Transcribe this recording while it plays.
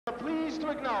Pleased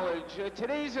to acknowledge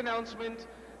today's announcement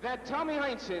that Tommy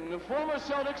Heinsohn, former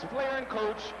Celtics player and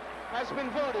coach, has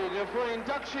been voted for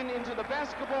induction into the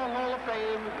Basketball Hall of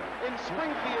Fame in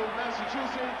Springfield,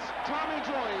 Massachusetts. Tommy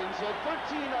joins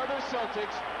 13 other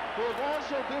Celtics who have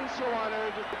also been so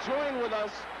honored to join with us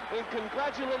in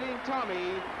congratulating Tommy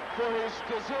for his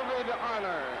deserved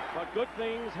honor. But good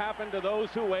things happen to those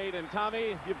who wait, and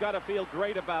Tommy, you've got to feel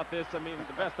great about this. I mean,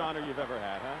 the best honor you've ever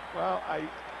had, huh? Well,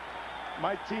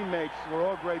 my teammates were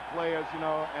all great players, you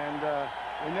know, and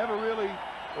we never really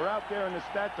were out there in the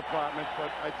stat department, but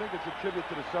I think it's a tribute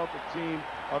to the Celtic team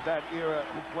of that era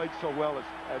who played so well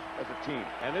as a team.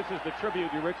 And this is the tribute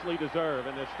you richly deserve,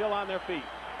 and they're still on their feet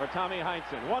for Tommy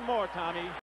Heinsohn. One more, Tommy.